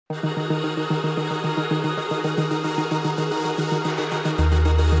We've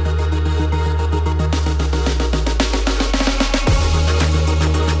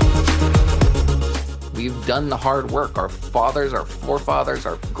done the hard work. Our fathers, our forefathers,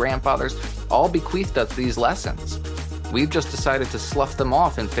 our grandfathers all bequeathed us these lessons. We've just decided to slough them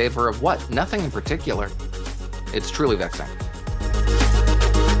off in favor of what? Nothing in particular. It's truly vexing.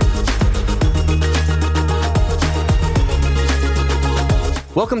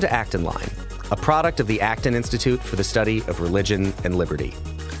 Welcome to Acton Line, a product of the Acton Institute for the Study of Religion and Liberty.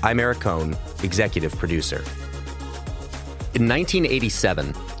 I'm Eric Cohn, executive producer. In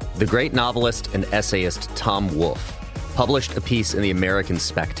 1987, the great novelist and essayist Tom Wolfe published a piece in the American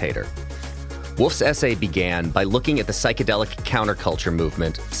Spectator. Wolfe's essay began by looking at the psychedelic counterculture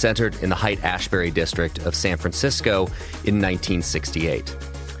movement centered in the Haight-Ashbury district of San Francisco in 1968.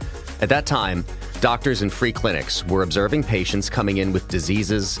 At that time, doctors in free clinics were observing patients coming in with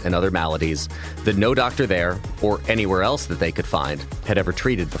diseases and other maladies that no doctor there, or anywhere else that they could find, had ever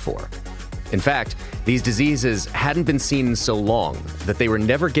treated before. In fact, these diseases hadn't been seen in so long that they were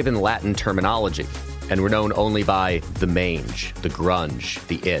never given Latin terminology and were known only by the mange, the grunge,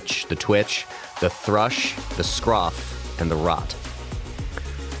 the itch, the twitch, the thrush, the scruff, and the rot.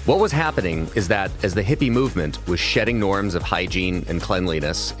 What was happening is that as the hippie movement was shedding norms of hygiene and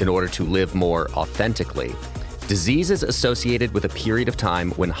cleanliness in order to live more authentically, diseases associated with a period of time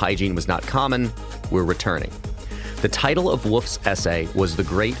when hygiene was not common were returning. The title of Wolfe's essay was The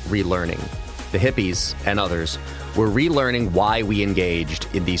Great Relearning. The hippies and others were relearning why we engaged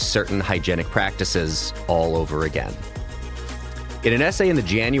in these certain hygienic practices all over again. In an essay in the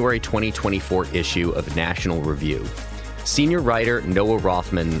January 2024 issue of National Review, senior writer Noah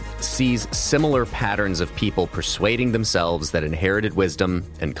Rothman sees similar patterns of people persuading themselves that inherited wisdom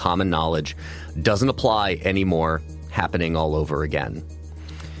and common knowledge doesn't apply anymore, happening all over again.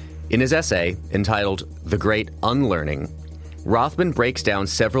 In his essay, entitled The Great Unlearning, Rothman breaks down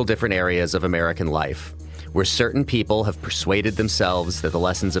several different areas of American life where certain people have persuaded themselves that the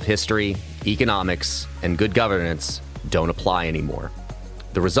lessons of history, economics, and good governance don't apply anymore.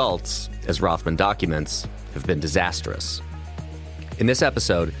 The results, as Rothman documents, have been disastrous. In this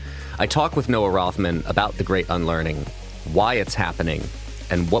episode, I talk with Noah Rothman about the Great Unlearning, why it's happening,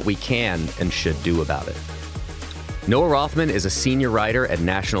 and what we can and should do about it. Noah Rothman is a senior writer at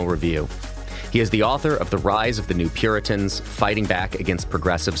National Review. He is the author of The Rise of the New Puritans, Fighting Back Against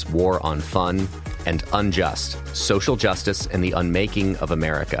Progressives' War on Fun, and Unjust, Social Justice and the Unmaking of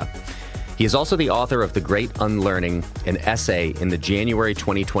America. He is also the author of The Great Unlearning, an essay in the January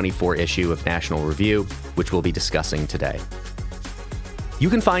 2024 issue of National Review, which we'll be discussing today. You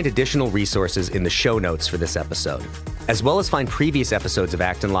can find additional resources in the show notes for this episode, as well as find previous episodes of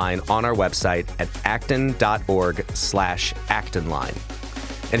Acton Line on our website at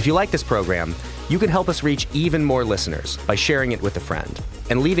acton.org/actonline. And if you like this program, you can help us reach even more listeners by sharing it with a friend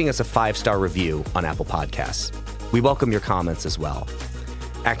and leaving us a 5-star review on Apple Podcasts. We welcome your comments as well.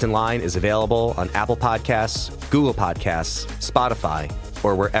 Acton Line is available on Apple Podcasts, Google Podcasts, Spotify,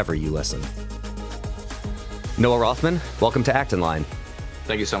 or wherever you listen. Noah Rothman, welcome to Acton Line.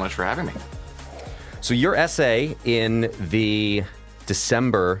 Thank you so much for having me. So your essay in the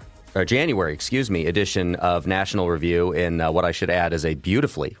January edition of National Review, in what I should add is a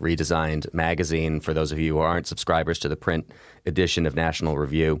beautifully redesigned magazine for those of you who aren't subscribers to the print edition of National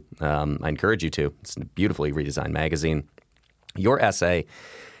Review. I encourage you to. It's a beautifully redesigned magazine. Your essay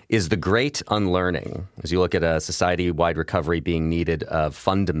is The Great Unlearning, as you look at a society-wide recovery being needed of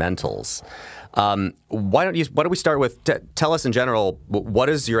fundamentals. Why don't we start with, tell us in general, what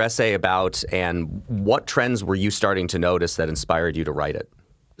is your essay about and what trends were you starting to notice that inspired you to write it?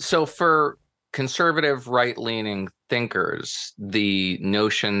 So for conservative right-leaning thinkers, the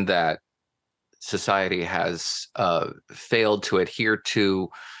notion that society has failed to adhere to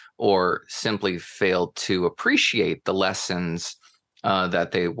or simply failed to appreciate the lessons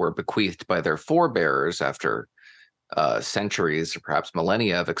that they were bequeathed by their forebears after centuries or perhaps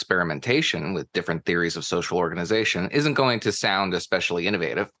millennia of experimentation with different theories of social organization isn't going to sound especially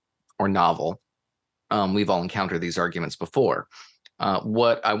innovative or novel. We've all encountered these arguments before.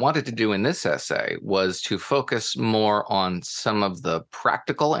 What I wanted to do in this essay was to focus more on some of the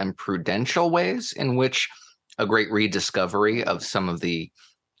practical and prudential ways in which a great rediscovery of some of the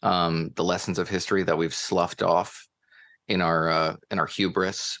lessons of history that we've sloughed off in our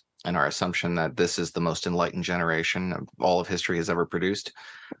hubris and our assumption that this is the most enlightened generation of all of history has ever produced,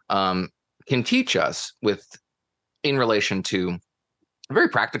 can teach us in relation to very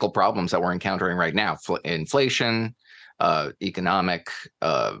practical problems that we're encountering right now: inflation, economic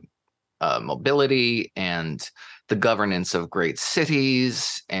mobility, and the governance of great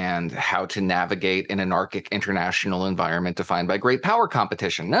cities and how to navigate an anarchic international environment defined by great power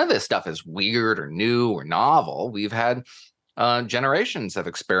competition. None of this stuff is weird or new or novel. We've had generations have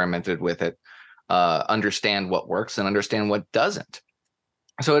experimented with it, understand what works and understand what doesn't.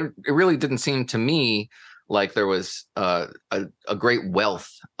 So it really didn't seem to me like there was a great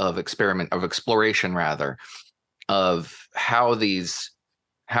wealth of exploration rather, of how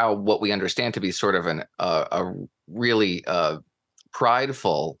what we understand to be sort of a really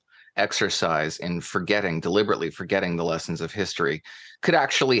prideful exercise in deliberately forgetting the lessons of history could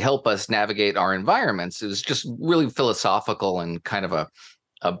actually help us navigate our environments. It was just really philosophical and kind of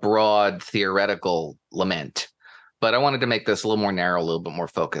a broad theoretical lament. But I wanted to make this a little more narrow, a little bit more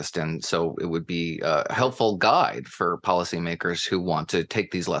focused. And so it would be a helpful guide for policymakers who want to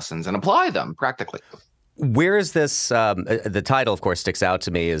take these lessons and apply them practically. Where is this? The title, of course, sticks out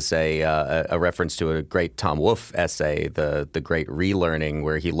to me as a reference to a great Tom Wolfe essay, the Great Relearning,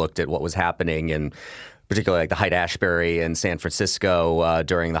 where he looked at what was happening in particularly like the Haight-Ashbury in San Francisco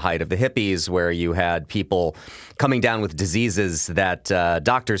during the height of the hippies, where you had people coming down with diseases that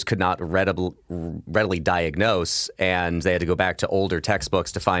doctors could not readily diagnose, and they had to go back to older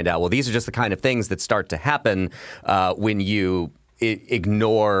textbooks to find out, well, these are just the kind of things that start to happen when you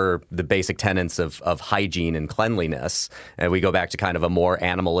ignore the basic tenets of hygiene and cleanliness. And we go back to kind of a more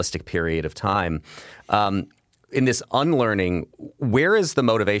animalistic period of time. In this unlearning, where is the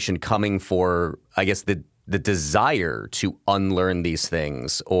motivation coming for, I guess, the desire to unlearn these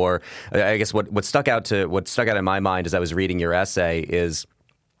things? Or I guess what stuck out in my mind as I was reading your essay is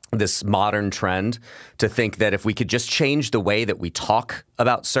this modern trend to think that if we could just change the way that we talk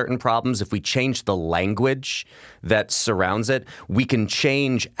about certain problems, if we change the language that surrounds it, we can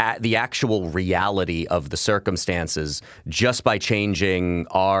change the actual reality of the circumstances just by changing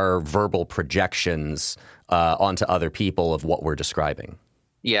our verbal projections onto other people of what we're describing.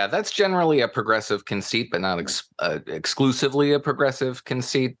 Yeah, that's generally a progressive conceit, but not exclusively a progressive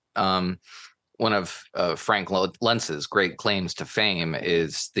conceit. One of Frank Lentz's great claims to fame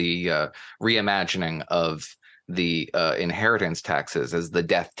is the reimagining of the inheritance taxes as the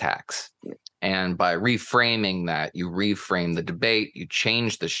death tax. And by reframing that, you reframe the debate, you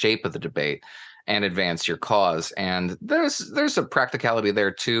change the shape of the debate and advance your cause. And there's a practicality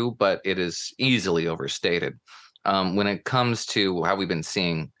there too, but it is easily overstated. When it comes to how we've been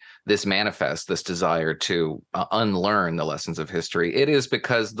seeing this manifest, this desire to unlearn the lessons of history, it is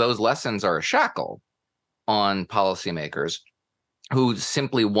because those lessons are a shackle on policymakers who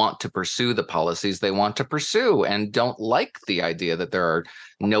simply want to pursue the policies they want to pursue and don't like the idea that there are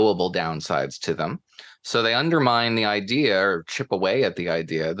knowable downsides to them. So they undermine the idea or chip away at the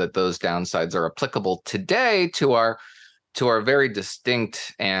idea that those downsides are applicable today to our very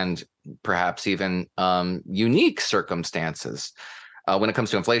distinct and perhaps even unique circumstances. When it comes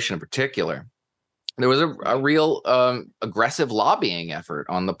to inflation in particular, there was a real aggressive lobbying effort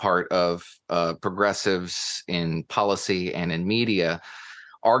on the part of progressives in policy and in media,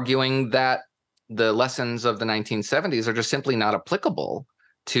 arguing that the lessons of the 1970s are just simply not applicable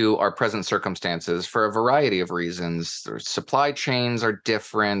to our present circumstances for a variety of reasons. Their supply chains are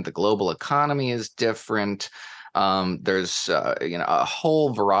different. The global economy is different. There's a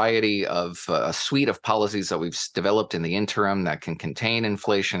whole variety of a suite of policies that we've developed in the interim that can contain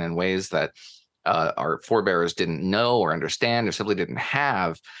inflation in ways that our forebears didn't know or understand or simply didn't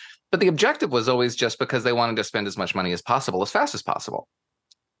have. But the objective was always just because they wanted to spend as much money as possible, as fast as possible.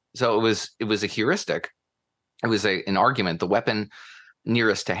 So it was a heuristic. It was an argument, the weapon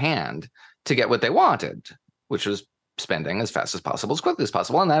nearest to hand to get what they wanted, which was spending as fast as possible, as quickly as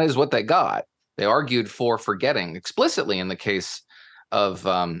possible. And that is what they got. They argued for forgetting explicitly in the case of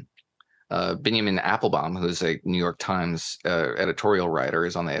Benjamin Applebaum, who's a New York Times editorial writer,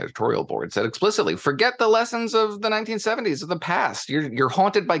 is on the editorial board, said explicitly, forget the lessons of the 1970s, of the past. You're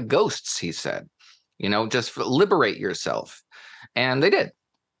haunted by ghosts, he said. Just liberate yourself. And they did.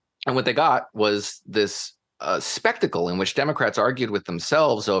 And what they got was this spectacle in which Democrats argued with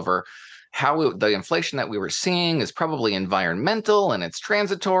themselves over how the inflation that we were seeing is probably environmental and it's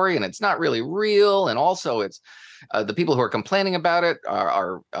transitory and it's not really real. And also it's the people who are complaining about it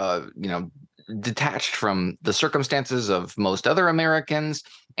are detached from the circumstances of most other Americans.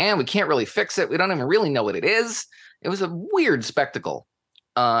 And we can't really fix it. We don't even really know what it is. It was a weird spectacle.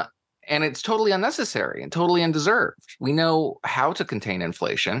 And it's totally unnecessary and totally undeserved. We know how to contain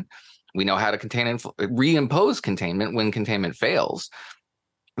inflation. We know how to reimpose containment when containment fails.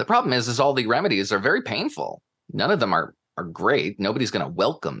 The problem is all the remedies are very painful. None of them are great. Nobody's going to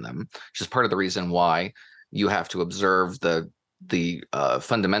welcome them, which is part of the reason why you have to observe the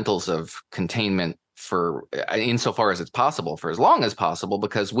fundamentals of containment for insofar as it's possible, for as long as possible,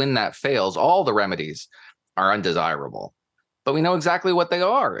 because when that fails, all the remedies are undesirable. But we know exactly what they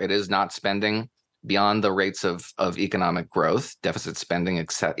are. It is not spending beyond the rates of economic growth, deficit spending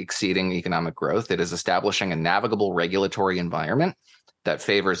exceeding economic growth. It is establishing a navigable regulatory environment that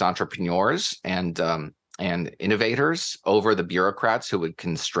favors entrepreneurs and innovators over the bureaucrats who would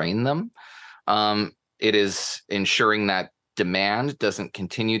constrain them. It is ensuring that demand doesn't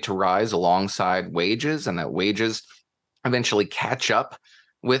continue to rise alongside wages, and that wages eventually catch up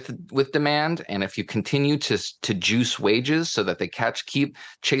with demand. And if you continue to juice wages so that they keep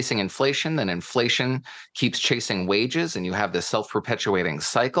chasing inflation, then inflation keeps chasing wages, and you have this self-perpetuating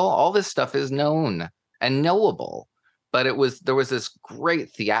cycle. All this stuff is known and knowable, but there was this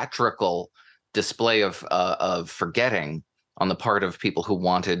great theatrical display of forgetting on the part of people who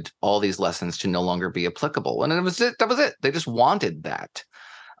wanted all these lessons to no longer be applicable. And that was it. They just wanted that.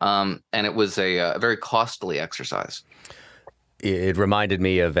 And it was a very costly exercise. It reminded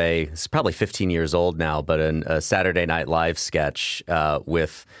me of it's probably 15 years old now, but a Saturday Night Live sketch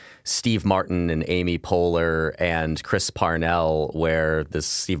with Steve Martin and Amy Poehler and Chris Parnell, where this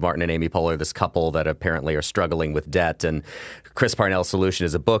Steve Martin and Amy Poehler, this couple that apparently are struggling with debt. And Chris Parnell's solution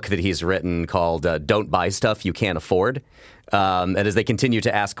is a book that he's written called Don't Buy Stuff You Can't Afford. And as they continue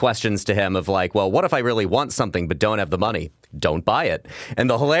to ask questions to him of like, well, what if I really want something but don't have the money? Don't buy it. And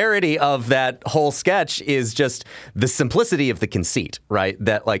the hilarity of that whole sketch is just the simplicity of the conceit, right?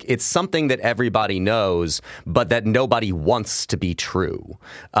 That like it's something that everybody knows, but that nobody wants to be true.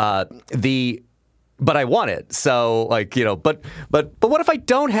 But I want it. So like, but what if I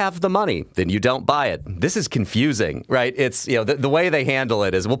don't have the money? Then you don't buy it. This is confusing, right? It's, the way they handle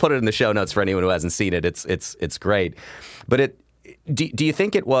it is, we'll put it in the show notes for anyone who hasn't seen it. It's great. But do you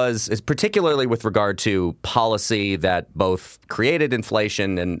think it was, particularly with regard to policy that both created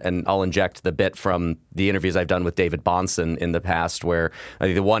inflation, and I'll inject the bit from the interviews I've done with David Bahnsen in the past, where I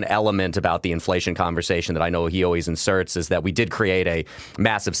think the one element about the inflation conversation that I know he always inserts is that we did create a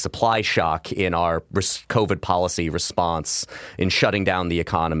massive supply shock in our COVID policy response in shutting down the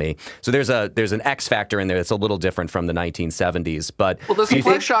economy. So there's an X factor in there that's a little different from the 1970s. But the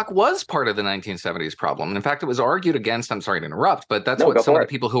supply shock was part of the 1970s problem. And in fact, it was argued against, I'm sorry to interrupt, but that's what some of the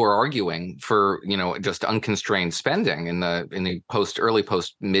people who are arguing for, just unconstrained spending in the early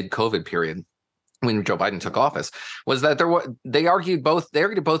post mid COVID period when Joe Biden took office, was that they argued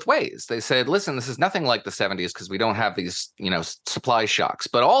both ways. They said, listen, this is nothing like the 70s because we don't have these, supply shocks,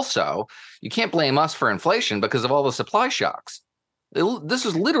 but also you can't blame us for inflation because of all the supply shocks. This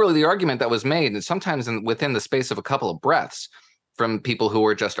is literally the argument that was made, and sometimes within the space of a couple of breaths, from people who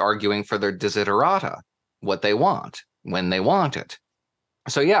were just arguing for their desiderata, what they want, when they want it.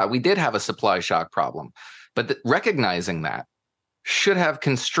 So yeah, we did have a supply shock problem, but recognizing that should have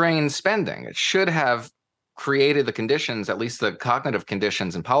constrained spending. It should have created the conditions, at least the cognitive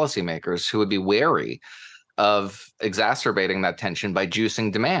conditions, in policymakers who would be wary of exacerbating that tension by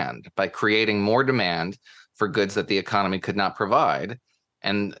juicing demand, by creating more demand for goods that the economy could not provide,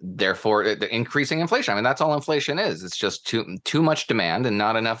 and therefore increasing inflation. I mean, that's all inflation is. It's just too much demand and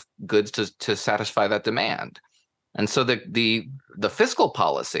not enough goods to satisfy that demand. And so the fiscal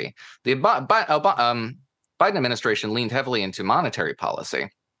policy, the Biden administration leaned heavily into monetary policy,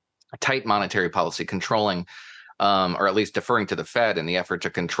 a tight monetary policy, controlling or at least deferring to the Fed in the effort to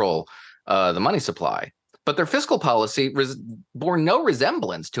control the money supply. But their fiscal policy bore no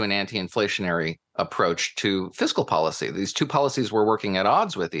resemblance to an anti-inflationary approach to fiscal policy. These two policies were working at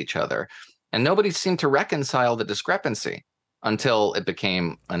odds with each other, and nobody seemed to reconcile the discrepancy until it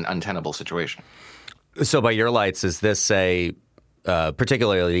became an untenable situation. So by your lights, is this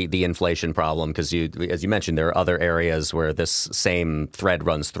particularly the inflation problem? Because as you mentioned, there are other areas where this same thread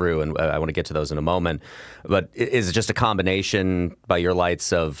runs through, and I want to get to those in a moment. But is it just a combination, by your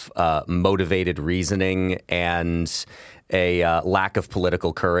lights, of motivated reasoning and a lack of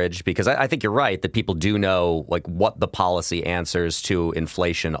political courage? Because I think you're right that people do know like what the policy answers to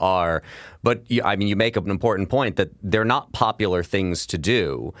inflation are. But you make up an important point that they're not popular things to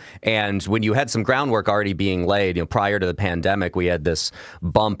do. And when you had some groundwork already being laid, prior to the pandemic, we had this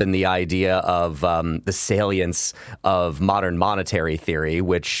bump in the idea of the salience of modern monetary theory,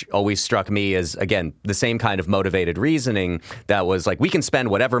 which always struck me as, again, the same kind of motivated reasoning that was like, we can spend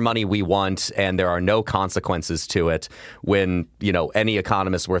whatever money we want and there are no consequences to it. When, any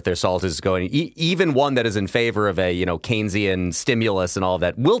economist worth their salt is going, even one that is in favor of a, Keynesian stimulus and all of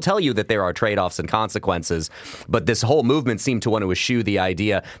that, will tell you that there are trade-offs and consequences. But this whole movement seemed to want to eschew the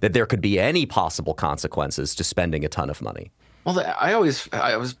idea that there could be any possible consequences to spending a ton of money. Well, I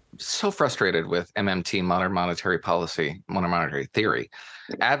was so frustrated with MMT, modern monetary policy, modern monetary theory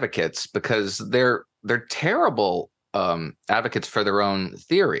advocates because they're terrible advocates for their own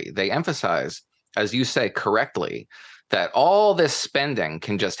theory. They emphasize, as you say correctly, that all this spending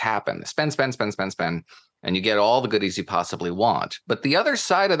can just happen. Spend, spend, spend, spend, spend, and you get all the goodies you possibly want. But the other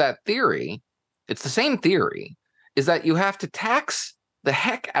side of that theory, it's the same theory, is that you have to tax the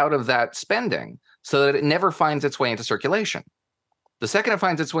heck out of that spending so that it never finds its way into circulation. The second it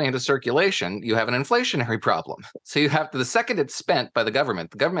finds its way into circulation, you have an inflationary problem. So you have to, the second it's spent by the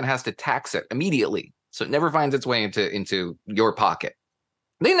government has to tax it immediately. So it never finds its way into your pocket.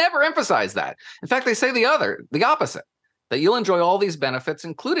 They never emphasize that. In fact, they say the opposite, that you'll enjoy all these benefits,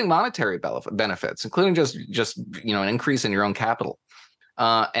 including monetary benefits, including just an increase in your own capital.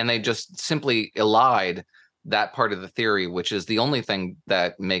 And they just simply elide that part of the theory, which is the only thing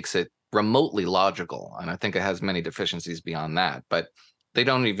that makes it remotely logical. And I think it has many deficiencies beyond that, but they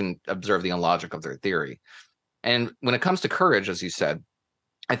don't even observe the unlogic of their theory. And when it comes to courage, as you said,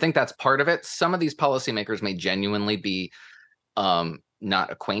 I think that's part of it. Some of these policymakers may genuinely be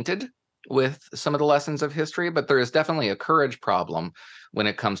not acquainted with some of the lessons of history, but there is definitely a courage problem when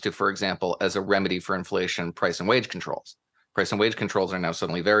it comes to, for example, as a remedy for inflation, price and wage controls. Price and wage controls are now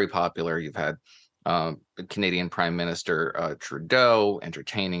suddenly very popular. You've had Canadian Prime Minister Trudeau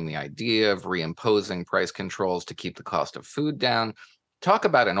entertaining the idea of reimposing price controls to keep the cost of food down. Talk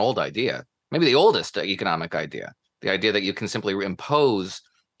about an old idea, maybe the oldest economic idea, the idea that you can simply impose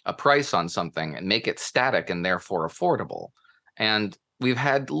a price on something and make it static and therefore affordable. And we've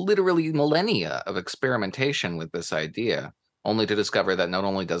had literally millennia of experimentation with this idea, only to discover that not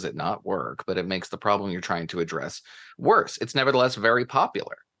only does it not work, but it makes the problem you're trying to address worse. It's nevertheless very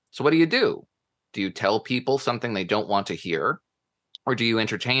popular. So what do? Do you tell people something they don't want to hear? Or do you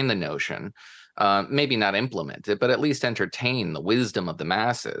entertain the notion, maybe not implement it, but at least entertain the wisdom of the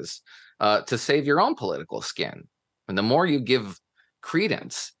masses to save your own political skin? And the more you give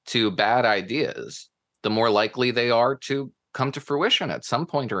credence to bad ideas, the more likely they are to come to fruition at some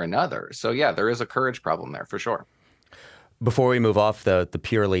point or another. So yeah, there is a courage problem there for sure. Before we move off the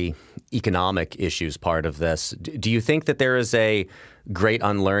purely economic issues part of this, do you think that there is a great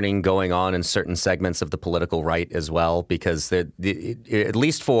unlearning going on in certain segments of the political right as well? Because at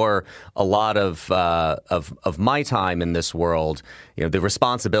least for a lot of my time in this world, the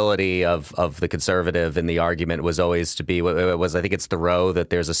responsibility of the conservative in the argument was always to be, I think it's Thoreau, that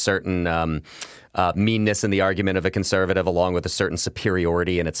there's a certain meanness in the argument of a conservative, along with a certain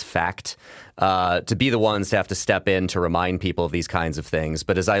superiority in its fact, to be the ones to have to step in to remind people of these kinds of things.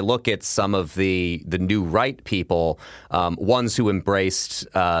 But as I look at some of the new right people, ones who embraced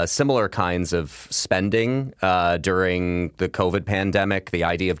similar kinds of spending during the COVID pandemic, the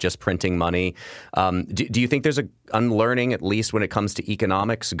idea of just printing money, do you think there's a unlearning, at least when it comes to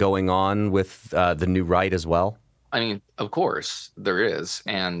economics, going on with the new right as well? I mean, of course there is.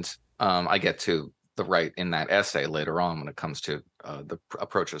 And I get to the right in that essay later on when it comes to the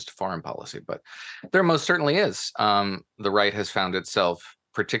approaches to foreign policy. But there most certainly is. The right has found itself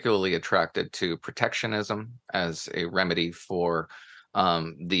particularly attracted to protectionism as a remedy for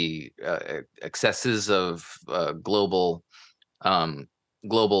the excesses of globalization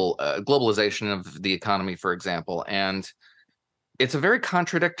of the economy, for example. And it's a very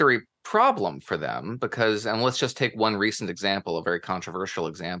contradictory problem for them because, and let's just take one recent example, a very controversial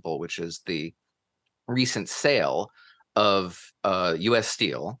example, which is the recent sale of U.S.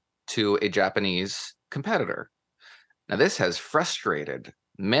 steel to a Japanese competitor. Now, this has frustrated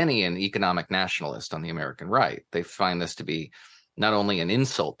many an economic nationalist on the American right. They find this to be not only an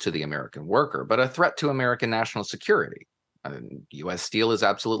insult to the American worker, but a threat to American national security. U.S. steel is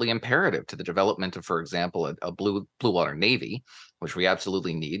absolutely imperative to the development of, for example, a blue water navy, which we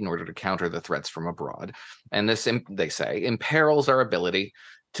absolutely need in order to counter the threats from abroad. And this, they say, imperils our ability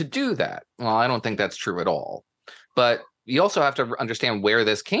to do that. Well, I don't think that's true at all. But you also have to understand where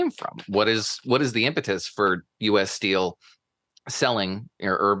this came from. What is the impetus for U.S. steel selling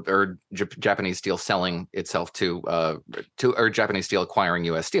or Japanese steel selling itself to or Japanese steel acquiring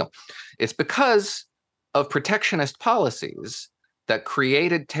U.S. steel? It's because of protectionist policies that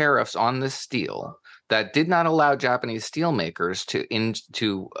created tariffs on this steel that did not allow Japanese steelmakers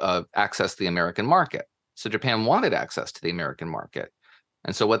to access the American market. So Japan wanted access to the American market.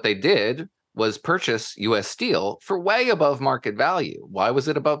 And so what they did was purchase U.S. steel for way above market value. Why was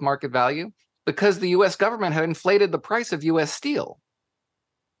it above market value? Because the U.S. government had inflated the price of U.S. steel.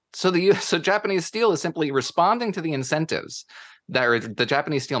 So Japanese steel is simply responding to the incentives that are the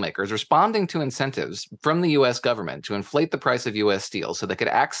Japanese steelmakers responding to incentives from the U.S. government to inflate the price of U.S. steel so they could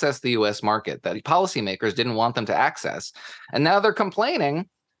access the U.S. market that policymakers didn't want them to access. And now they're complaining,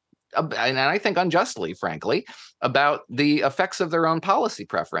 and I think unjustly, frankly, about the effects of their own policy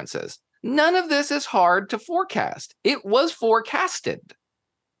preferences. None of this is hard to forecast. It was forecasted.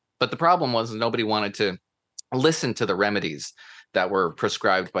 But the problem was nobody wanted to listen to the remedies that were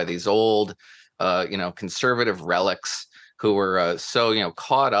prescribed by these old, conservative relics who were so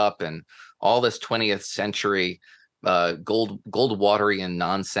caught up in all this 20th century Goldwaterian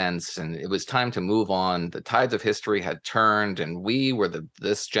nonsense, and it was time to move on. The tides of history had turned, and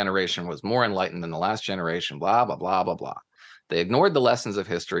this generation was more enlightened than the last generation. Blah blah blah blah blah. They ignored the lessons of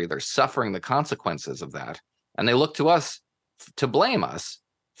history. They're suffering the consequences of that, and they look to us to blame us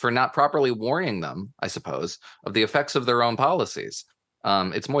for not properly warning them, I suppose, of the effects of their own policies.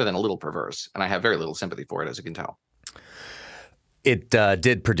 It's more than a little perverse, and I have very little sympathy for it, as you can tell. It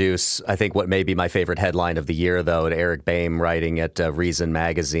did produce, I think, what may be my favorite headline of the year, though, at Eric Boehm writing at Reason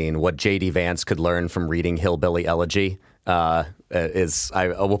Magazine, what J.D. Vance could learn from reading Hillbilly Elegy. I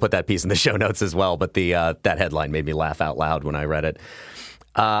will put that piece in the show notes as well, but that headline made me laugh out loud when I read it.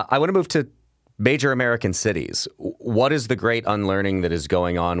 I want to move to major American cities. What is the great unlearning that is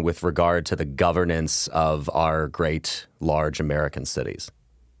going on with regard to the governance of our great, large American cities?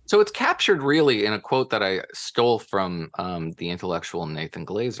 So it's captured really in a quote that I stole from the intellectual Nathan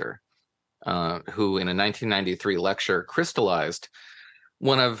Glazer, who in a 1993 lecture crystallized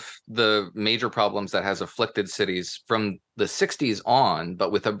one of the major problems that has afflicted cities from the 60s on,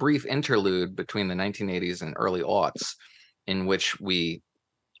 but with a brief interlude between the 1980s and early aughts, in which we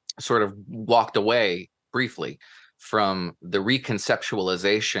sort of walked away briefly from the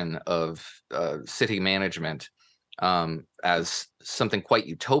reconceptualization of city management as something quite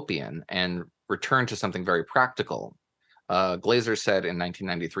utopian and returned to something very practical. Glazer said in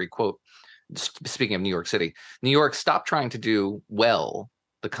 1993, quote, speaking of New York City, New York stopped trying to do well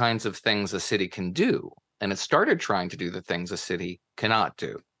the kinds of things a city can do, and it started trying to do the things a city cannot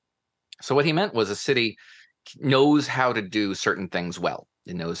do. So what he meant was a city knows how to do certain things well.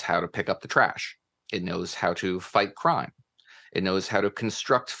 It knows how to pick up the trash. It knows how to fight crime. It knows how to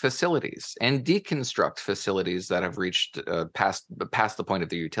construct facilities and deconstruct facilities that have reached past the point of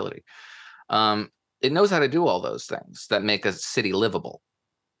their utility. It knows how to do all those things that make a city livable.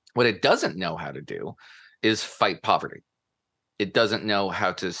 What it doesn't know how to do is fight poverty. It doesn't know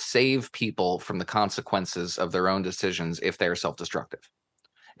how to save people from the consequences of their own decisions if they are self-destructive.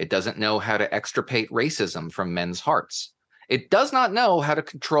 It doesn't know how to extirpate racism from men's hearts. It does not know how to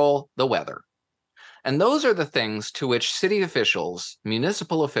control the weather. And those are the things to which city officials,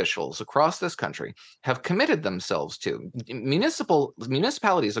 municipal officials across this country have committed themselves to.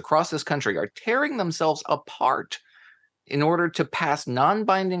 Municipalities across this country are tearing themselves apart in order to pass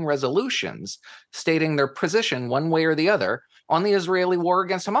non-binding resolutions stating their position one way or the other on the Israeli war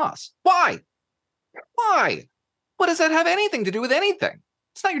against Hamas. Why? Why? What does that have anything to do with anything?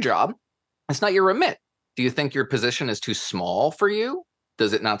 It's not your job. It's not your remit. Do you think your position is too small for you?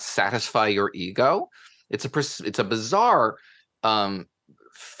 Does it not satisfy your ego? It's a bizarre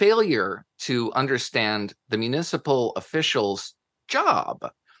failure to understand the municipal official's job.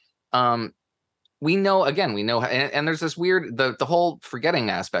 We know, and there's this weird, the whole forgetting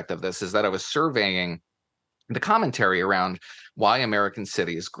aspect of this is that I was surveying the commentary around why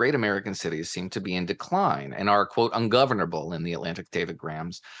great American cities seem to be in decline and are, quote, ungovernable in the Atlantic David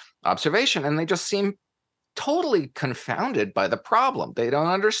Graham's observation. And they just seem totally confounded by the problem. They don't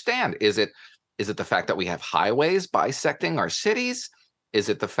understand. Is it the fact that we have highways bisecting our cities? Is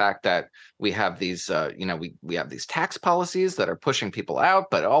it the fact that we have these, we have these tax policies that are pushing people out,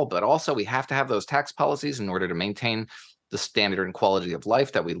 but also we have to have those tax policies in order to maintain the standard and quality of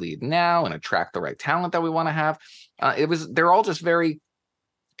life that we lead now and attract the right talent that we want to have? They're all just very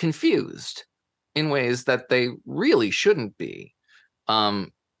confused in ways that they really shouldn't be.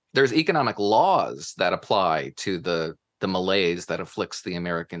 There's economic laws that apply to the malaise that afflicts the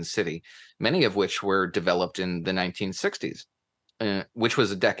American city, many of which were developed in the 1960s, which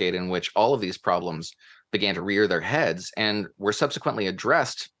was a decade in which all of these problems began to rear their heads and were subsequently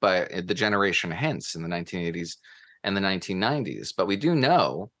addressed by the generation hence in the 1980s and the 1990s. But we do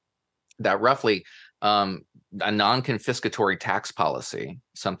know that roughly a non-confiscatory tax policy,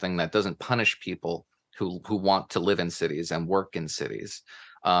 something that doesn't punish people who want to live in cities and work in cities,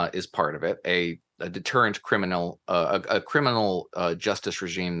 is part of it. A deterrent criminal justice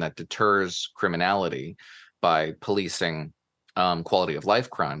regime that deters criminality by policing quality of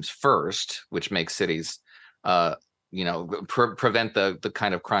life crimes first, which makes cities, prevent the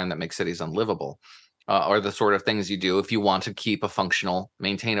kind of crime that makes cities unlivable. are the sort of things you do if you want to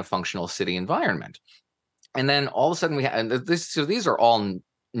maintain a functional city environment. And then all of a sudden so these are all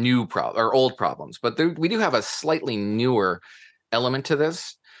old problems, but we do have a slightly newer element to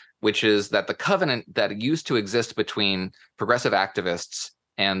this, which is that the covenant that used to exist between progressive activists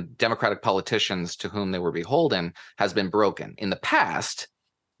and democratic politicians to whom they were beholden has been broken. In the past,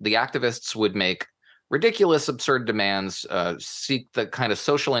 the activists would make ridiculous, absurd demands, seek the kind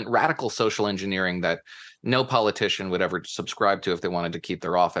of radical social engineering that no politician would ever subscribe to if they wanted to keep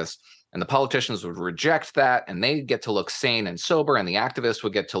their office. And the politicians would reject that, and they get to look sane and sober, and the activists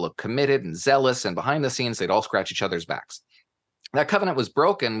would get to look committed and zealous, and behind the scenes, they'd all scratch each other's backs. That covenant was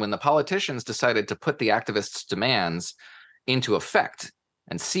broken when the politicians decided to put the activists' demands into effect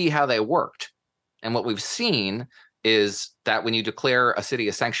and see how they worked. And what we've seen is that when you declare a city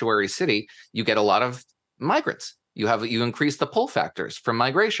a sanctuary city, you get a lot of migrants. You increase the pull factors from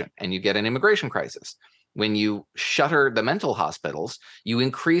migration, and you get an immigration crisis. When you shutter the mental hospitals, you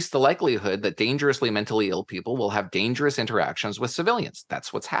increase the likelihood that dangerously mentally ill people will have dangerous interactions with civilians.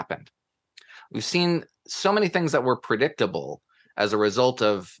 That's what's happened. We've seen so many things that were predictable as a result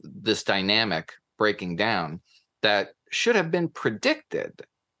of this dynamic breaking down that should have been predicted.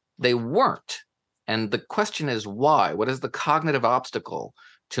 They weren't. And the question is why? What is the cognitive obstacle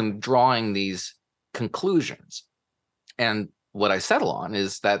to drawing these conclusions? And what I settle on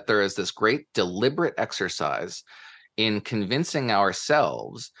is that there is this great deliberate exercise in convincing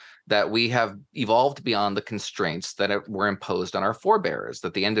ourselves that we have evolved beyond the constraints that were imposed on our forebears,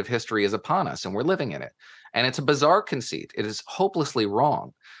 that the end of history is upon us and we're living in it. And it's a bizarre conceit. It is hopelessly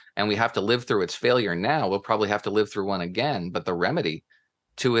wrong. And we have to live through its failure now. We'll probably have to live through one again. But the remedy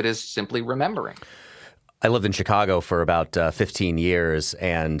to it is simply remembering. I lived in Chicago for about 15 years,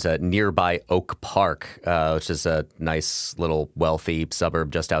 and nearby Oak Park, which is a nice little wealthy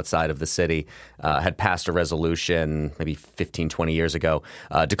suburb just outside of the city, had passed a resolution maybe 15, 20 years ago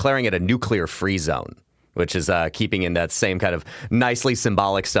declaring it a nuclear-free zone, which is keeping in that same kind of nicely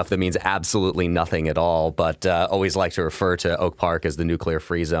symbolic stuff that means absolutely nothing at all, but always like to refer to Oak Park as the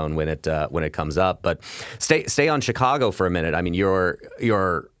nuclear-free zone when it comes up. But stay on Chicago for a minute. I mean, your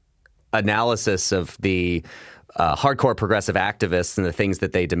analysis of the hardcore progressive activists and the things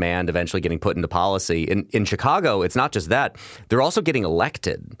that they demand eventually getting put into policy. In Chicago, it's not just that. They're also getting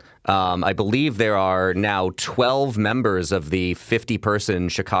elected. I believe there are now 12 members of the 50-person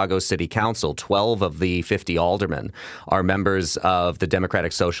Chicago City Council. 12 of the 50 aldermen are members of the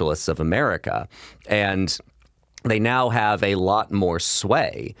Democratic Socialists of America. And they now have a lot more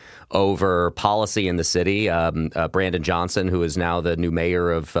sway over policy in the city. Brandon Johnson, who is now the new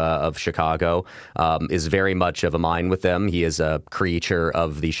mayor of Chicago, is very much of a mind with them. He is a creature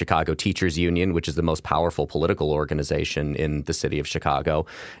of the Chicago Teachers Union, which is the most powerful political organization in the city of Chicago.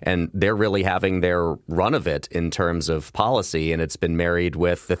 And they're really having their run of it in terms of policy. And it's been married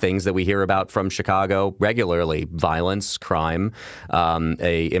with the things that we hear about from Chicago regularly: violence, crime,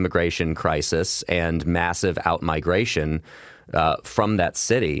 a immigration crisis, and massive outmigration from that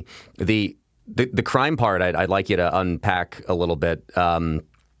city. The crime part, I'd like you to unpack a little bit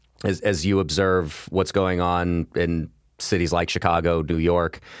as you observe what's going on in cities like Chicago, New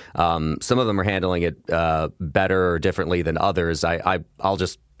York. Some of them are handling it better or differently than others. I'll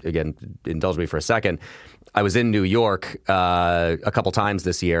just, again, indulge me for a second. I was in New York a couple times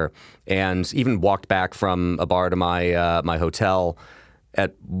this year, and even walked back from a bar to my hotel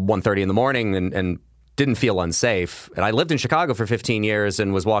at 1:30 in the morning and didn't feel unsafe. And I lived in Chicago for 15 years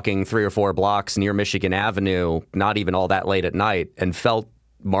and was walking 3 or 4 blocks near Michigan Avenue, not even all that late at night, and felt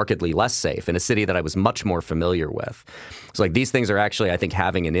markedly less safe in a city that I was much more familiar with. So like these things are actually, I think,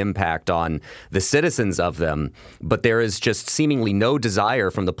 having an impact on the citizens of them. But there is just seemingly no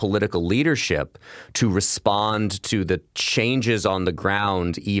desire from the political leadership to respond to the changes on the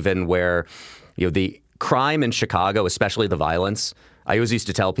ground, even where, the crime in Chicago, especially the violence. I always used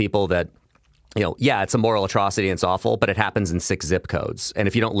to tell people that, yeah, it's a moral atrocity and it's awful, but it happens in 6 zip codes. And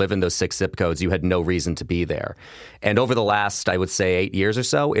if you don't live in those 6 zip codes, you had no reason to be there. And over the last, I would say, 8 years or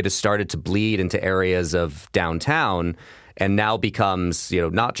so, it has started to bleed into areas of downtown and now becomes,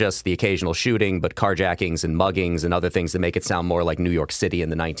 not just the occasional shooting, but carjackings and muggings and other things that make it sound more like New York City in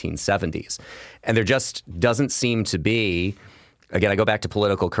the 1970s. And there just doesn't seem to be, again, I go back to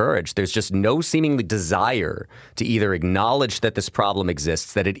political courage. There's just no seemingly desire to either acknowledge that this problem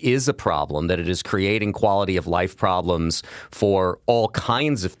exists, that it is a problem, that it is creating quality of life problems for all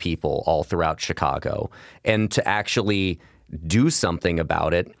kinds of people all throughout Chicago, and to actually do something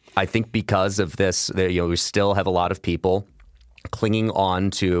about it. I think because of this, we still have a lot of people clinging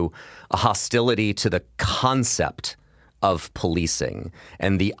on to a hostility to the concept of policing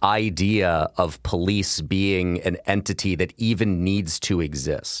and the idea of police being an entity that even needs to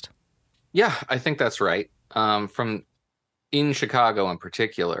exist? Yeah, I think that's right. From in Chicago in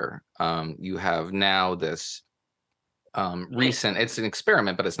particular, you have now this recent, it's an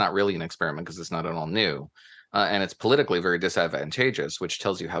experiment, but it's not really an experiment because it's not at all new. And it's politically very disadvantageous, which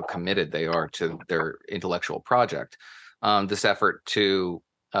tells you how committed they are to their intellectual project. This effort to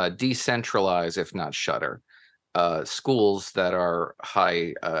decentralize, if not shutter, schools that are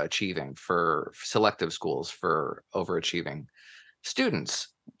high achieving, for selective schools for overachieving students.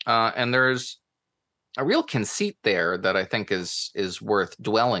 And there's a real conceit there that I think is worth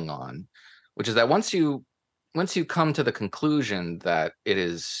dwelling on, which is that once you come to the conclusion that it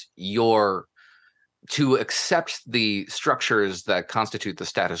is your to accept the structures that constitute the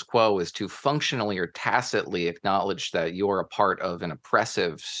status quo is to functionally or tacitly acknowledge that you're a part of an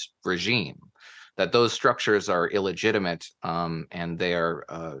oppressive regime, that those structures are illegitimate, and they're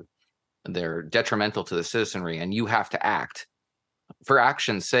detrimental to the citizenry, and you have to act for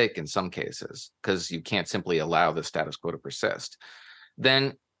action's sake in some cases, because you can't simply allow the status quo to persist.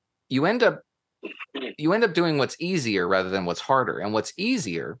 Then you end up doing what's easier rather than what's harder. And what's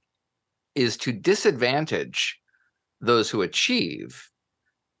easier is to disadvantage those who achieve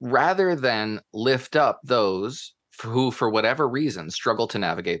rather than lift up those who, for whatever reason, struggle to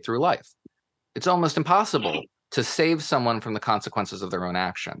navigate through life. It's almost impossible to save someone from the consequences of their own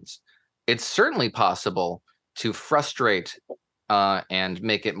actions. It's certainly possible to frustrate and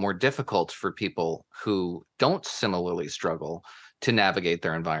make it more difficult for people who don't similarly struggle to navigate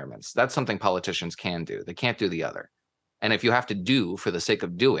their environments. That's something politicians can do. They can't do the other. And if you have to do for the sake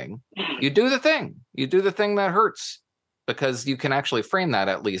of doing, you do the thing. You do the thing that hurts, because you can actually frame that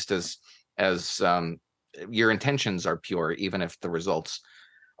at least as your intentions are pure, even if the results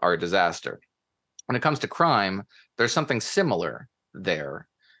are a disaster. When it comes to crime, there's something similar there,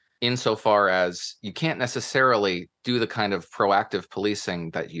 insofar as you can't necessarily do the kind of proactive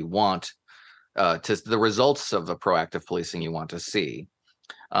policing that you want, to the results of the proactive policing you want to see,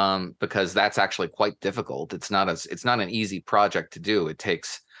 because that's actually quite difficult. It's not an easy project to do. It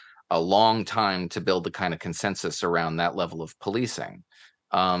takes a long time to build the kind of consensus around that level of policing.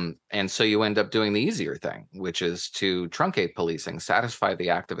 And so you end up doing the easier thing, which is to truncate policing, satisfy the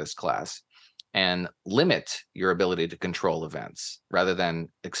activist class, and limit your ability to control events rather than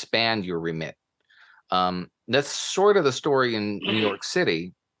expand your remit. That's sort of the story in New York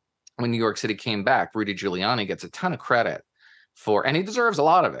City. When New York City came back, Rudy Giuliani gets a ton of credit for, and he deserves a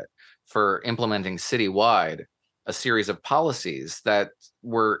lot of it, for implementing citywide a series of policies that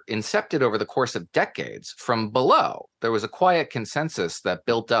were incepted over the course of decades from below. There was a quiet consensus that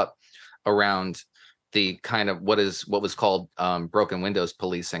built up around the kind of what was called broken windows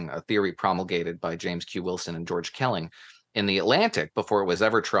policing, a theory promulgated by James Q. Wilson and George Kelling in the Atlantic before it was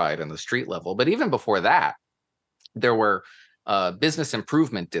ever tried on the street level. But even before that, there were business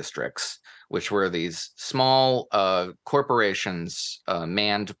improvement districts, which were these small corporations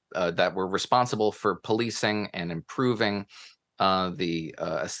manned that were responsible for policing and improving the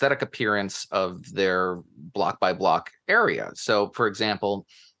aesthetic appearance of their block by block area. So, for example,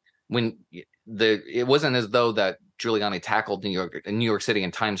 when it wasn't as though that Giuliani tackled New York City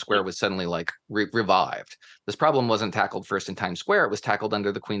and Times Square was suddenly like revived. This problem wasn't tackled first in Times Square. It was tackled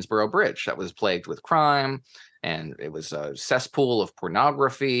under the Queensboro Bridge that was plagued with crime, and it was a cesspool of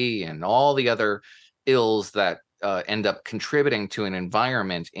pornography and all the other ills that end up contributing to an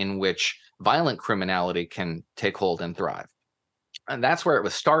environment in which violent criminality can take hold and thrive. And that's where it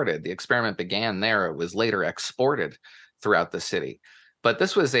was started. The experiment began there. It was later exported throughout the city. But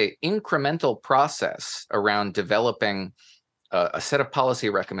this was an incremental process around developing a set of policy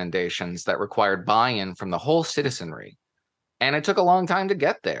recommendations that required buy-in from the whole citizenry. And it took a long time to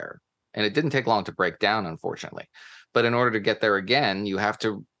get there. And it didn't take long to break down, unfortunately. But in order to get there again, you have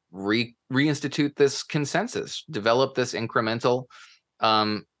to reinstitute this consensus, develop this incremental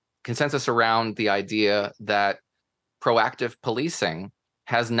consensus around the idea that proactive policing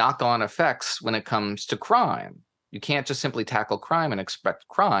has knock-on effects when it comes to crime. You can't just simply tackle crime and expect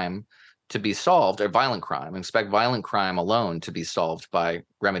crime to be solved, or violent crime, and expect violent crime alone to be solved by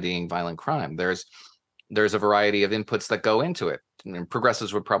remedying violent crime. There's a variety of inputs that go into it. And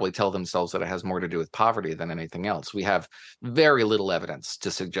progressives would probably tell themselves that it has more to do with poverty than anything else. We have very little evidence to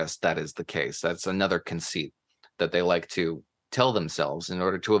suggest that is the case. That's another conceit that they like to tell themselves in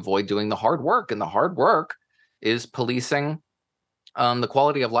order to avoid doing the hard work. And the hard work is policing the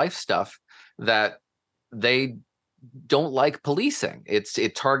quality of life stuff that they don't like policing.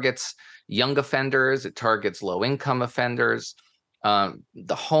 It targets young offenders, it targets low-income offenders,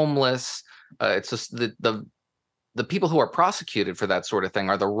 the homeless. It's just the the people who are prosecuted for that sort of thing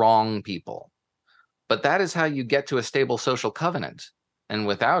are the wrong people. But that is how you get to a stable social covenant. And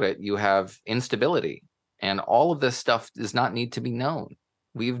without it, you have instability. And all of this stuff does not need to be known.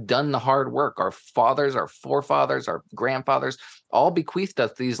 We've done the hard work. Our fathers, our forefathers, our grandfathers all bequeathed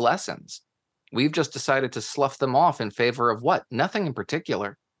us these lessons. We've just decided to slough them off in favor of what? Nothing in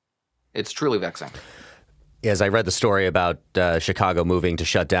particular. It's truly vexing. As I read the story about Chicago moving to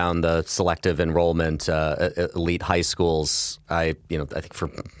shut down the selective enrollment elite high schools, I think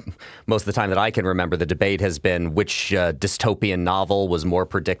for most of the time that I can remember, the debate has been which dystopian novel was more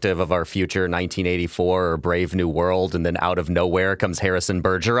predictive of our future, 1984 or Brave New World, and then out of nowhere comes Harrison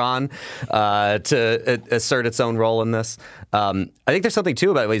Bergeron to assert its own role in this. I think there's something too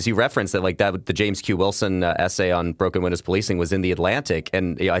about, as you referenced, that like that the James Q. Wilson essay on broken windows policing was in The Atlantic,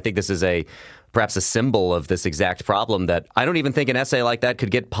 and I think this is perhaps a symbol of this exact problem, that I don't even think an essay like that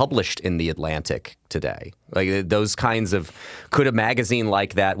could get published in The Atlantic today. Like those kinds of, could a magazine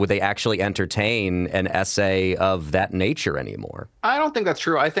like that, would they actually entertain an essay of that nature anymore? I don't think that's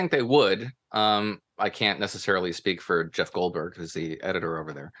true. I think they would. I can't necessarily speak for Jeff Goldberg, who's the editor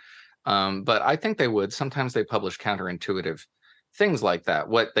over there. But I think they would. Sometimes they publish counterintuitive things like that.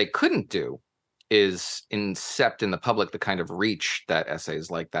 What they couldn't do is incept in the public the kind of reach that essays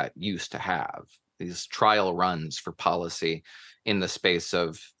like that used to have. These trial runs for policy in the space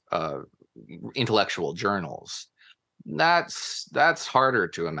of intellectual journals. That's harder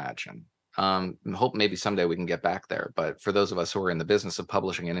to imagine. Hope maybe someday we can get back there. But for those of us who are in the business of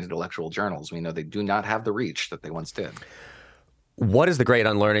publishing in intellectual journals, we know they do not have the reach that they once did. What is the great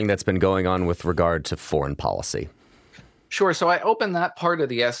unlearning that's been going on with regard to foreign policy? Sure. So I open that part of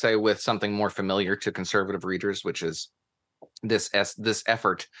the essay with something more familiar to conservative readers, which is this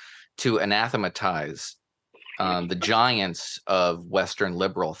effort to anathematize the giants of Western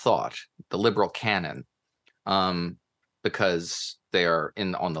liberal thought, the liberal canon, because they are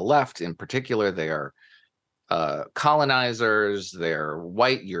on the left in particular. They are colonizers. They're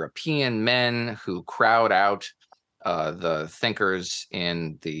white European men who crowd out the thinkers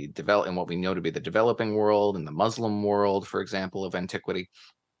in what we know to be the developing world and the Muslim world, for example, of antiquity.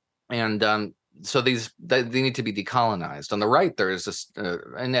 And so they need to be decolonized. On the right, there is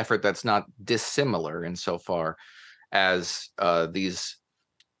an effort that's not dissimilar insofar as these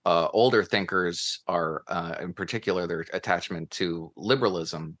older thinkers are, in particular, their attachment to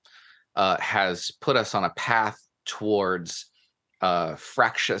liberalism has put us on a path towards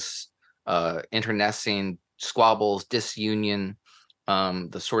fractious, internecine squabbles, disunion,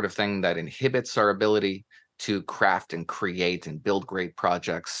 the sort of thing that inhibits our ability to craft and create and build great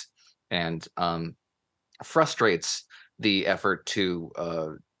projects, and frustrates the effort to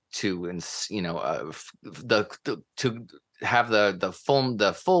have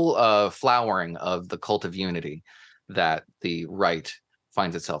the full flowering of the cult of unity that the right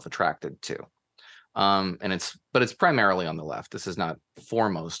finds itself attracted to. But it's primarily on the left. This is not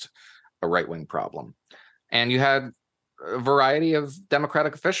foremost a right-wing problem. And you had a variety of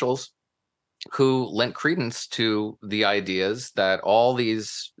Democratic officials who lent credence to the ideas that all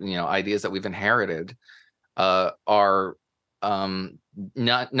these, ideas that we've inherited are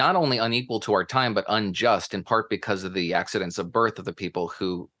not only unequal to our time, but unjust, in part because of the accidents of birth of the people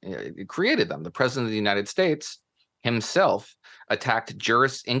who created them. The President of the United States himself attacked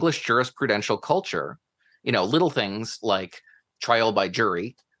English jurisprudential culture, little things like trial by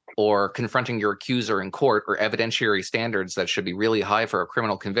jury, or confronting your accuser in court, or evidentiary standards that should be really high for a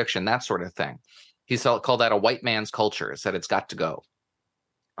criminal conviction, that sort of thing. He called that a white man's culture, said it's got to go.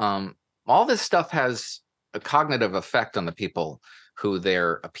 All this stuff has a cognitive effect on the people who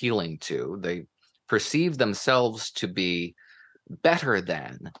they're appealing to. They perceive themselves to be better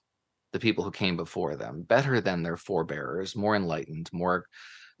than the people who came before them, better than their forebearers, more enlightened, more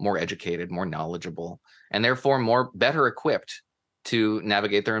educated, more knowledgeable, and therefore better equipped to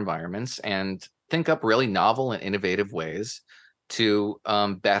navigate their environments and think up really novel and innovative ways to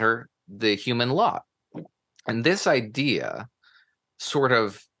better the human lot. And this idea sort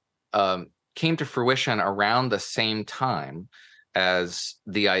of came to fruition around the same time as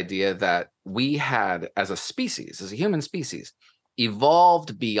the idea that we had, as a species, as a human species,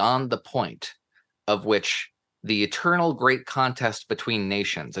 evolved beyond the point of which the eternal great contest between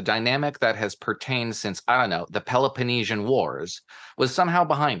nations, a dynamic that has pertained since, the Peloponnesian Wars, was somehow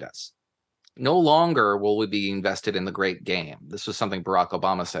behind us. No longer will we be invested in the great game. This was something Barack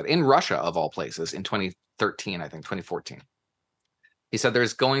Obama said in Russia, of all places, in 2013, I think, 2014. He said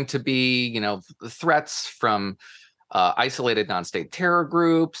there's going to be, threats from isolated non-state terror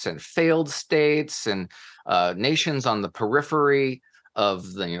groups and failed states and nations on the periphery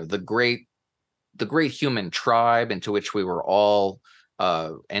of the great the great human tribe into which we were all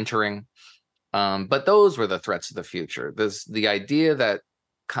entering. But those were the threats of the future. The idea that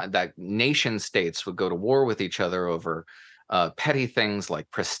nation states would go to war with each other over petty things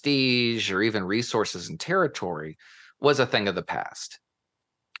like prestige or even resources and territory was a thing of the past.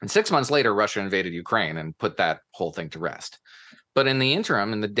 And 6 months later, Russia invaded Ukraine and put that whole thing to rest. But in the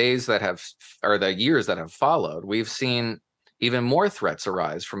interim, in the days that have, or the years that have followed, we've seen even more threats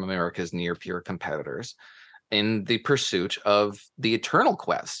arise from America's near peer competitors in the pursuit of the eternal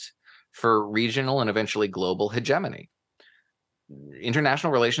quest for regional and eventually global hegemony.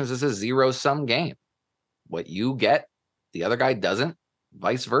 International relations is a zero-sum game. What you get, the other guy doesn't,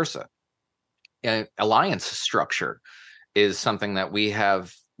 vice versa. Alliance structure is something that we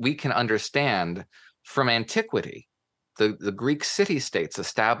can understand from antiquity. The Greek city-states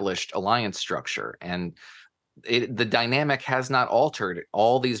established alliance structure, and the dynamic has not altered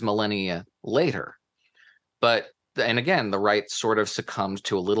all these millennia later. And again, the right sort of succumbed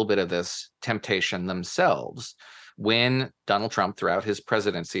to a little bit of this temptation themselves when Donald Trump, throughout his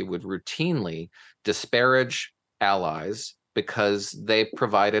presidency, would routinely disparage allies because they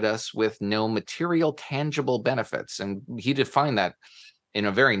provided us with no material, tangible benefits. And he defined that in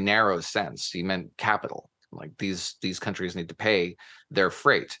a very narrow sense. He meant capital, like these countries need to pay their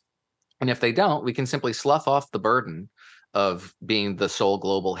freight. And if they don't, we can simply slough off the burden of being the sole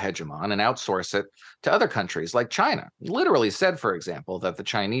global hegemon and outsource it to other countries like China. Literally said, for example, that the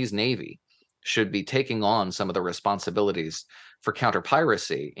Chinese Navy should be taking on some of the responsibilities for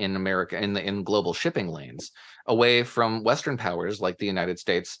counter-piracy in America, in global shipping lanes, away from Western powers like the United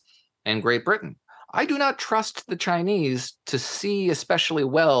States and Great Britain. I do not trust the Chinese to see especially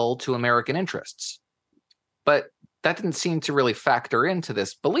well to American interests. But that didn't seem to really factor into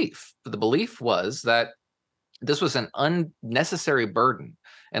this belief. The belief was that this was an unnecessary burden,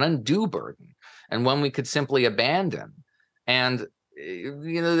 an undue burden, and one we could simply abandon. And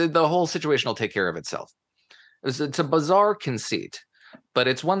the whole situation will take care of itself. It's a bizarre conceit, but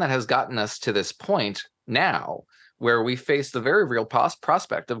it's one that has gotten us to this point now where we face the very real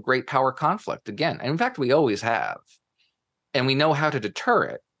prospect of great power conflict again. And in fact, we always have. And we know how to deter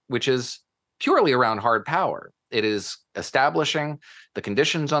it, which is purely around hard power. It is establishing the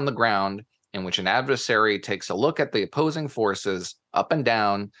conditions on the ground in which an adversary takes a look at the opposing forces up and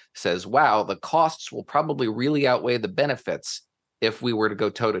down, says, wow, the costs will probably really outweigh the benefits if we were to go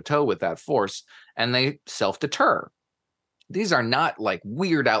toe-to-toe with that force, and they self-deter. These are not like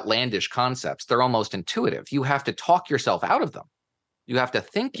weird, outlandish concepts. They're almost intuitive. You have to talk yourself out of them. You have to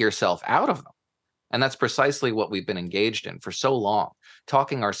think yourself out of them. And that's precisely what we've been engaged in for so long,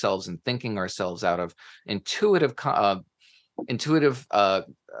 talking ourselves and thinking ourselves out of intuitive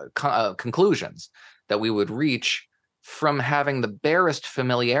conclusions that we would reach from having the barest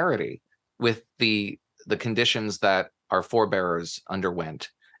familiarity with the conditions that our forebears underwent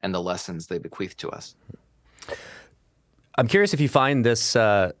and the lessons they bequeathed to us. I'm curious if you find this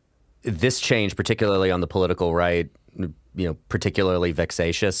change, particularly on the political right, particularly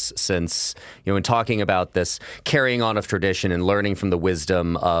vexatious, since, in talking about this carrying on of tradition and learning from the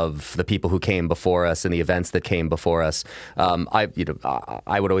wisdom of the people who came before us and the events that came before us, I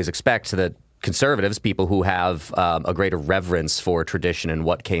would always expect that conservatives, people who have a greater reverence for tradition and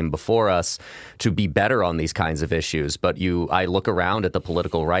what came before us, to be better on these kinds of issues. But I look around at the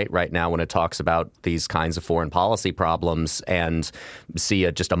political right now when it talks about these kinds of foreign policy problems and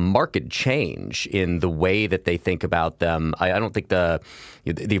see just a marked change in the way that they think about them. I don't think the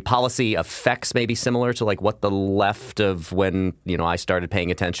policy effects may be similar to like what the left of when I started paying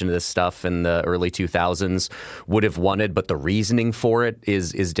attention to this stuff in the early 2000s would have wanted, but the reasoning for it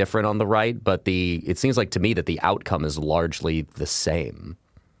is different on the right. But it seems like to me that the outcome is largely the same.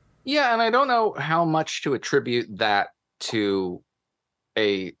 Yeah, and I don't know how much to attribute that to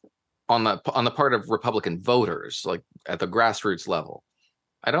on the part of Republican voters, like at the grassroots level.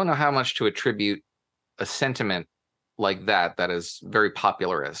 I don't know how much to attribute a sentiment like that is very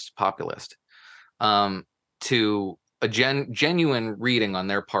populist, to a genuine reading on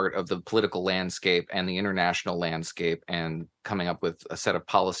their part of the political landscape and the international landscape and coming up with a set of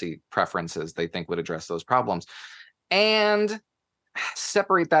policy preferences they think would address those problems, and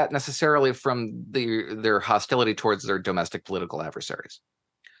separate that necessarily from their hostility towards their domestic political adversaries.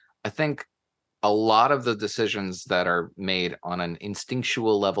 I think a lot of the decisions that are made on an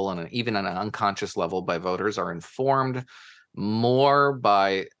instinctual level and even on an unconscious level by voters are informed more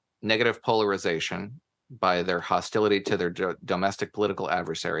by negative polarization, by their hostility to their domestic political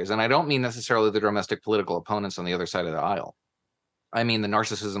adversaries. And I don't mean necessarily the domestic political opponents on the other side of the aisle. I mean the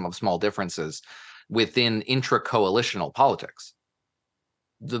narcissism of small differences within intra-coalitional politics.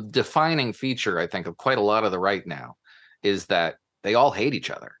 the defining feature, I think, of quite a lot of the right now is that they all hate each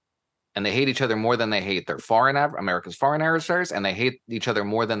other. And they hate each other more than they hate their America's foreign adversaries, and they hate each other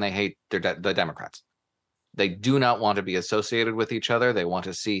more than they hate the Democrats. They do not want to be associated with each other. They want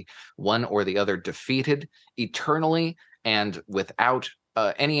to see one or the other defeated eternally and without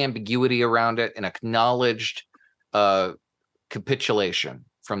any ambiguity around it, an acknowledged capitulation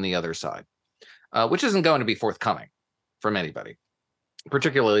from the other side, which isn't going to be forthcoming from anybody,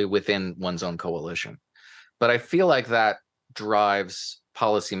 particularly within one's own coalition. But I feel like that drives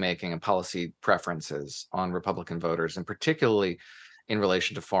policymaking and policy preferences on Republican voters, and particularly in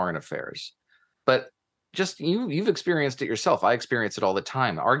relation to foreign affairs. But just you've experienced it yourself. I experience it all the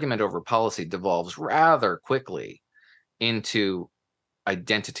time. Argument over policy devolves rather quickly into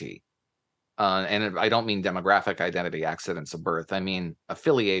identity. And I don't mean demographic identity, accidents of birth. I mean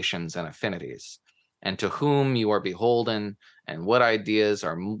affiliations and affinities, and to whom you are beholden, and what ideas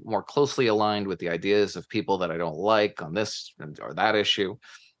are more closely aligned with the ideas of people that I don't like on this or that issue.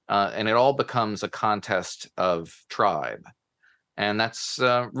 And it all becomes a contest of tribe. And that's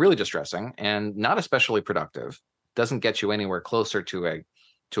really distressing and not especially productive. Doesn't get you anywhere closer to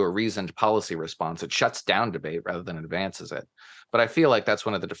a reasoned policy response. It shuts down debate rather than advances it. But I feel like that's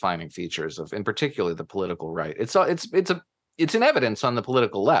one of the defining features of, in particular, the political right. It's in evidence on the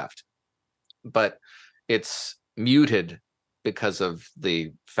political left, but it's muted because of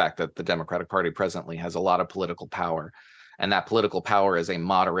the fact that the Democratic Party presently has a lot of political power, and that political power is a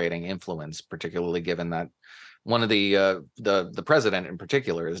moderating influence, particularly given that one of the president in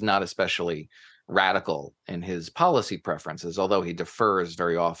particular is not especially radical in his policy preferences, although he defers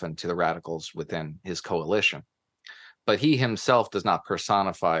very often to the radicals within his coalition. But he himself does not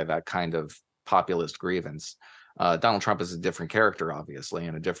personify that kind of populist grievance. Donald Trump is a different character, obviously,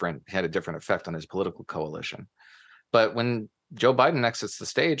 and had a different effect on his political coalition. But when Joe Biden exits the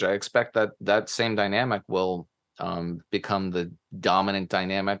stage, I expect that same dynamic will become the dominant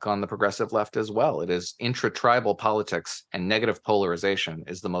dynamic on the progressive left as well. It is intra-tribal politics, and negative polarization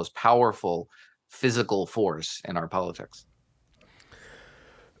is the most powerful physical force in our politics.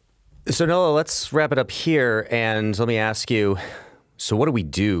 So Noah, let's wrap it up here, and let me ask you, so what do we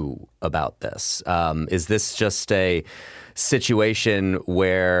do about this? Is this just a situation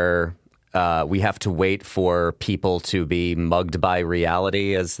where we have to wait for people to be mugged by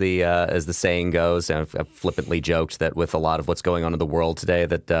reality, as the saying goes? I've flippantly joked that with a lot of what's going on in the world today,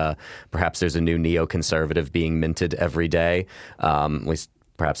 that perhaps there's a new neoconservative being minted every day. At least,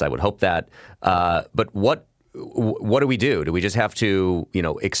 perhaps I would hope that. But what do we do? Do we just have to,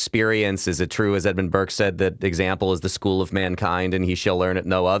 experience? Is it true, as Edmund Burke said, that example is the school of mankind and he shall learn it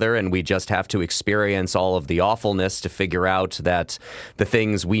no other? And we just have to experience all of the awfulness to figure out that the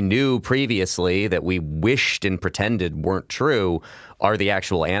things we knew previously that we wished and pretended weren't true are the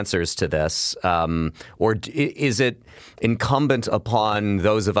actual answers to this? Or is it incumbent upon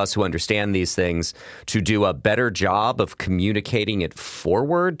those of us who understand these things to do a better job of communicating it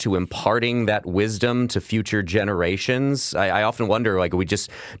forward, to imparting that wisdom to future generations? I often wonder,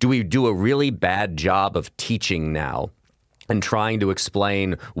 do we do a really bad job of teaching now and trying to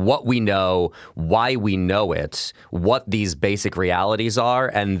explain what we know, why we know it, what these basic realities are,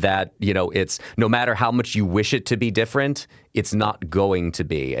 and that, it's no matter how much you wish it to be different, it's not going to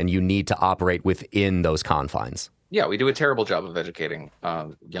be, and you need to operate within those confines. Yeah, we do a terrible job of educating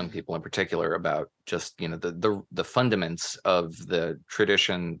young people in particular about just, the fundaments of the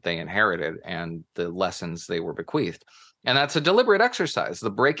tradition they inherited and the lessons they were bequeathed. And that's a deliberate exercise. The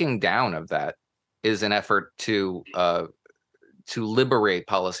breaking down of that is an effort to liberate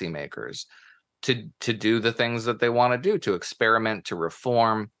policymakers to do the things that they want to do, to experiment, to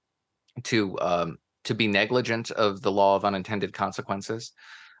reform, to be negligent of the law of unintended consequences,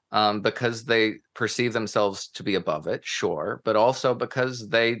 because they perceive themselves to be above it, sure, but also because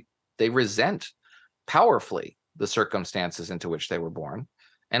they resent powerfully the circumstances into which they were born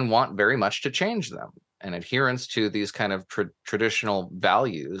and want very much to change them. And adherence to these kind of traditional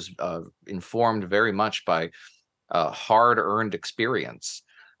values, informed very much by hard-earned experience,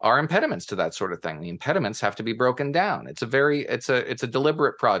 are impediments to that sort of thing. The impediments have to be broken down. It's a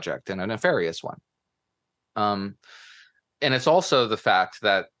deliberate project and a nefarious one. And it's also the fact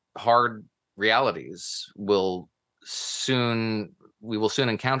that hard realities we will soon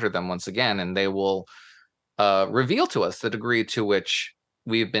encounter them once again, and they will reveal to us the degree to which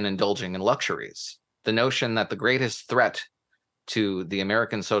we've been indulging in luxuries. The notion that the greatest threat to the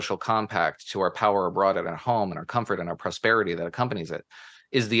American social compact, to our power abroad and at home, and our comfort and our prosperity that accompanies it,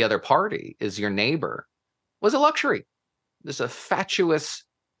 is the other party, is your neighbor, was a luxury. This is a fatuous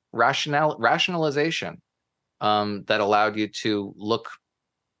rationalization that allowed you to look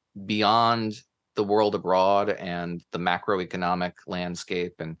beyond the world abroad and the macroeconomic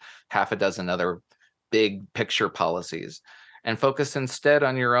landscape and half a dozen other big picture policies, and focus instead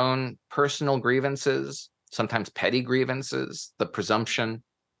on your own personal grievances, sometimes petty grievances, the presumption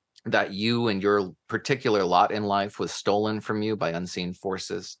that you and your particular lot in life was stolen from you by unseen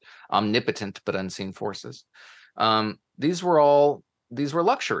forces, omnipotent but unseen forces. These were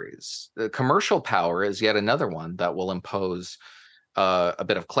luxuries. The commercial power is yet another one that will impose a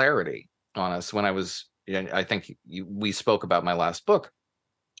bit of clarity on us. When I think we spoke about my last book,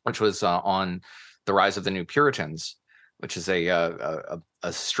 which was on the rise of the New Puritans, which is a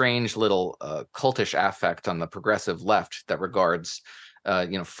strange little cultish affect on the progressive left that regards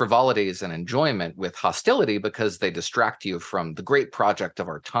frivolities and enjoyment with hostility because they distract you from the great project of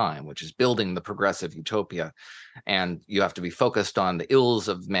our time, which is building the progressive utopia. And you have to be focused on the ills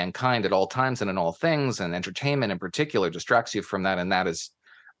of mankind at all times and in all things, and entertainment in particular distracts you from that, and that is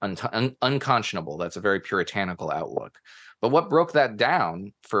unconscionable. That's a very puritanical outlook. But what broke that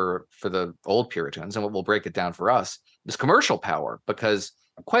down for the old Puritans, and what will break it down for us, is commercial power, because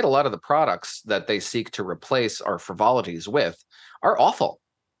quite a lot of the products that they seek to replace our frivolities with are awful,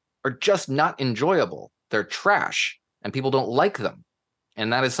 are just not enjoyable. They're trash, and people don't like them.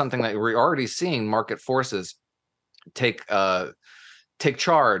 And that is something that we're already seeing market forces take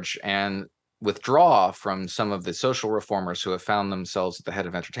charge and withdraw from some of the social reformers who have found themselves at the head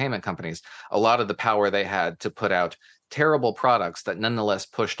of entertainment companies a lot of the power they had to put out terrible products that nonetheless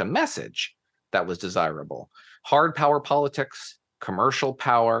pushed a message that was desirable. Hard power politics, commercial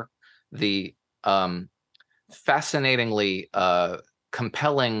power, the fascinatingly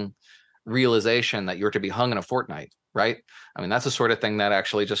compelling realization that you're to be hung in a fortnight, right? I mean, that's the sort of thing that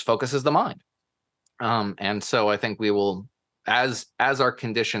actually just focuses the mind. And so I think we will, as our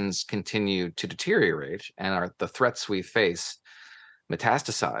conditions continue to deteriorate and the threats we face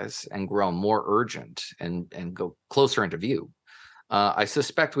metastasize and grow more urgent and go closer into view, I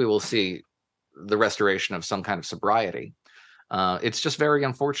suspect we will see the restoration of some kind of sobriety. It's just very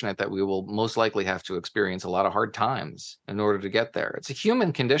unfortunate that we will most likely have to experience a lot of hard times in order to get there. It's a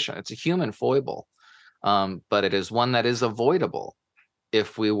human condition. It's a human foible, but it is one that is avoidable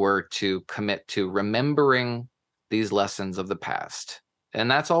if we were to commit to remembering these lessons of the past.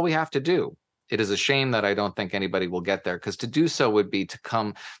 And that's all we have to do. It is a shame that I don't think anybody will get there, because to do so would be to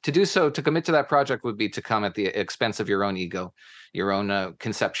commit to that project would be to come at the expense of your own ego, your own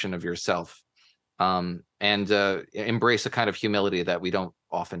conception of yourself. And embrace a kind of humility that we don't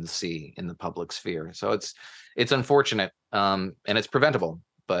often see in the public sphere. So it's unfortunate, and it's preventable,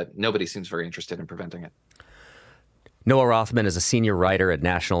 but nobody seems very interested in preventing it. Noah Rothman is a senior writer at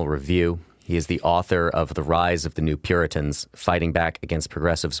National Review. He is the author of The Rise of the New Puritans, Fighting Back Against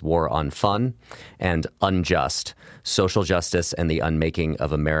Progressives' War on Fun, and Unjust, Social Justice and the Unmaking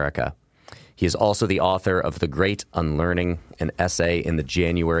of America. He is also the author of The Great Unlearning, an essay in the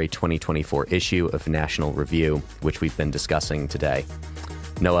January 2024 issue of National Review, which we've been discussing today.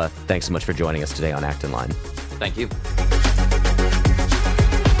 Noah, thanks so much for joining us today on Act in Line. Thank you.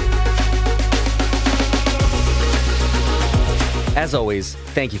 As always,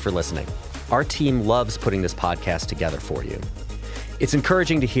 thank you for listening. Our team loves putting this podcast together for you. It's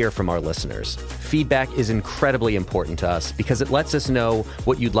encouraging to hear from our listeners. Feedback is incredibly important to us because it lets us know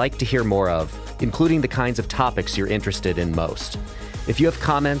what you'd like to hear more of, including the kinds of topics you're interested in most. If you have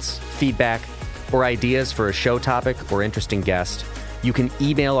comments, feedback, or ideas for a show topic or interesting guest, you can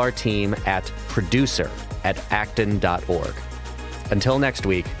email our team at producer@acton.org. Until next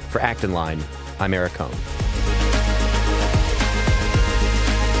week, for Act in Line, I'm Eric Cohn.